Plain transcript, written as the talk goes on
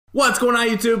What's going on,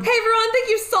 YouTube? Hey everyone, thank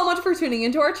you so much for tuning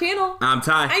into our channel. I'm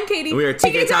Ty. I'm Katie. And we are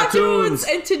TK Top Tunes.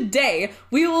 And today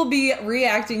we will be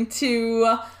reacting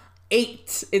to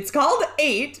 8. It's called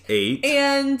 8. 8.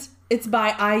 And it's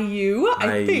by IU.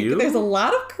 I think there's a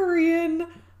lot of Korean.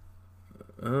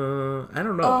 I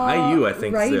don't know. IU, I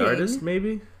think, is the artist,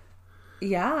 maybe?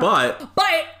 Yeah. But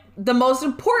the most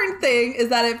important thing is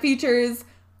that it features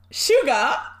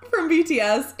Suga from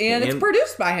BTS and it's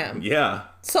produced by him. Yeah.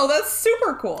 So that's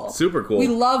super cool. Super cool. We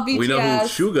love BTS. We know who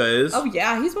Suga is. Oh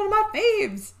yeah, he's one of my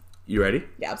faves. You ready?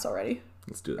 Yeah, I'm so ready.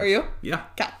 Let's do this. Are you? Yeah.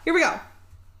 Okay, here we go.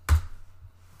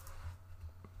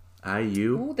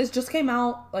 IU. Ooh, this just came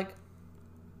out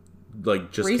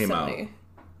just recently. came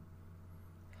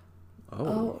out.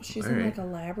 Oh, she's in like a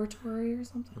laboratory or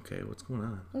something. Okay, what's going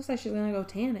on? Looks like she's gonna go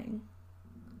tanning.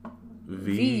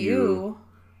 VU.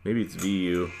 Maybe it's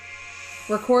VU.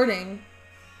 Recording.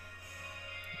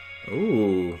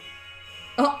 Ooh.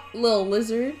 Oh, little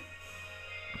lizard.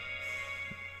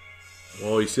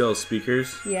 Whoa, you see all those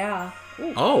speakers? Yeah.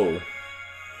 Ooh. Oh.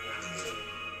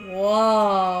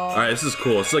 Whoa. Alright, this is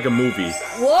cool. It's like a movie.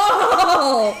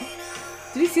 Whoa!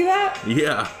 Did you see that?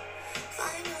 Yeah.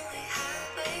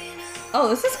 Oh,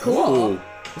 this is cool. Ooh.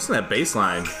 Listen to that bass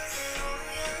line.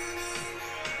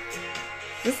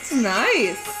 This is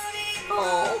nice.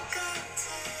 Oh.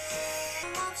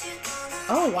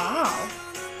 Oh, wow.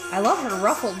 I love her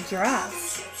ruffled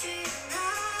dress.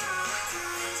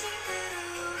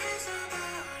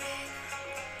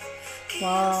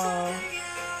 Wow.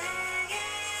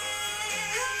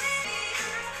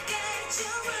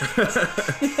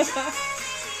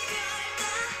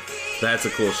 That's a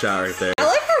cool shot right there. I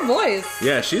like her voice.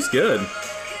 Yeah, she's good.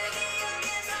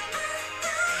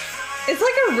 It's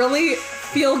like a really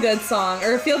feel-good song,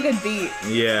 or a feel-good beat.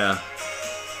 Yeah.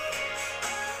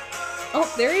 Oh,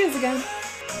 there he is again.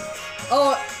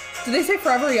 Oh, did they say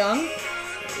Forever Young?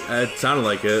 It sounded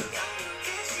like it.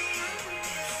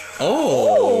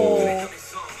 Oh!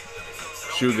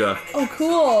 Suga. Oh,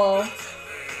 cool.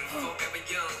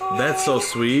 That's so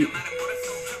sweet.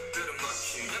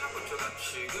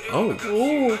 Oh.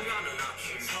 Ooh.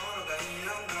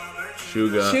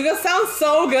 Suga. Suga sounds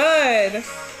so good.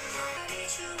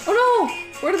 Oh no!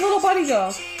 Where did little buddy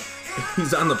go?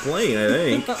 He's on the plane, I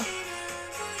think.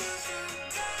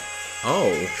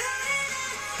 Oh.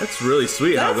 That's really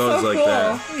sweet how it goes so like cool.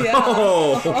 that. Yeah.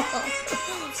 Oh.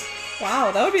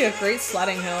 Wow, that would be a great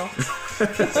sledding hill.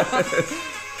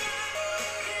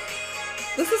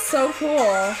 This is so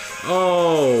cool.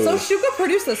 Oh. So Suga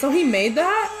produced this, so he made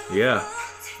that? Yeah.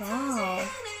 Wow.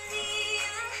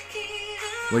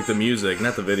 Like the music,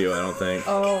 not the video, I don't think.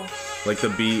 Oh. Like the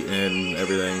beat and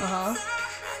everything. Uh-huh.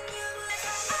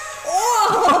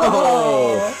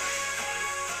 Oh.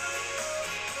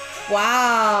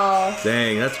 Wow.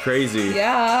 Dang, that's crazy.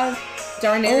 Yeah.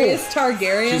 Darnarius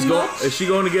Targaryen. Is she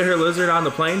going to get her lizard on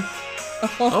the plane?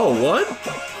 Oh, what?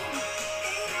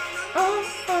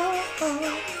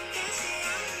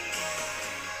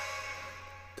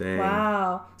 Dang.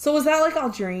 Wow. So was that like a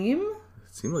dream?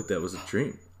 It seemed like that was a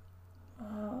dream.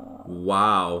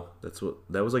 Wow.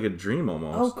 That was like a dream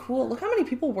almost. Oh, cool. Look how many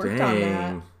people worked on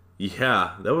that.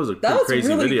 Yeah, that was a That crazy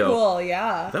was really video. Cool,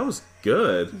 yeah. That was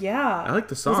good. Yeah. I like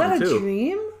the song too. Was that too. a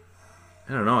dream?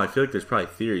 I don't know. I feel like there's probably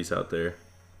theories out there.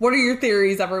 What are your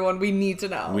theories, everyone? We need to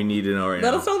know. We need to know right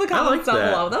now. Let us know in the comments down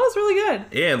below. That was really good.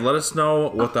 And let us know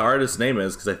what the artist's name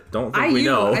is, because I don't think we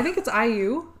know. I think it's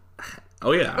IU.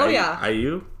 Oh yeah. Oh yeah.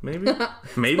 IU, maybe?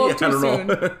 Maybe? I don't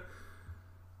know.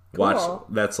 Cool.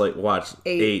 Watch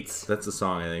 8. 8. That's the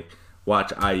song, I think.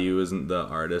 Watch IU isn't the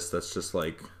artist. That's just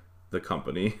like the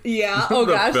company. Yeah. Oh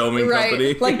the gosh. filming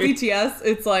company. Like BTS,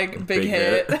 it's like big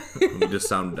hit. We just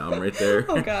sound dumb right there.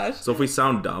 Oh gosh. So if we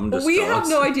sound dumb, just we tell have us.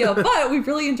 no idea, but we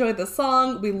really enjoyed the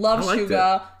song. We love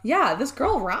Suga. It. Yeah, this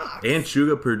girl rocks. And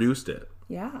Suga produced it.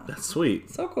 Yeah. That's sweet.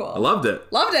 So cool. I loved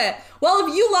it. Loved it. Well,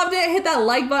 if you loved it, hit that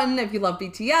like button. If you love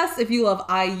BTS, if you love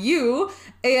IU,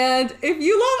 and if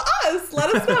you love us,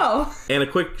 let us know. And a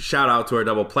quick shout out to our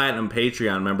double platinum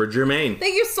Patreon member, Jermaine.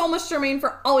 Thank you so much, Jermaine,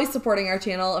 for always supporting our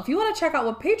channel. If you want to check out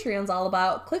what Patreon's all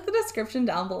about, click the description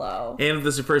down below. And if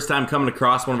this is your first time coming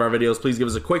across one of our videos, please give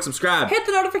us a quick subscribe. Hit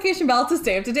the notification bell to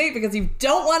stay up to date because you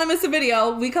don't want to miss a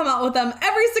video. We come out with them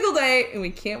every single day, and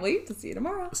we can't wait to see you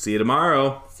tomorrow. See you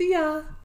tomorrow. See ya.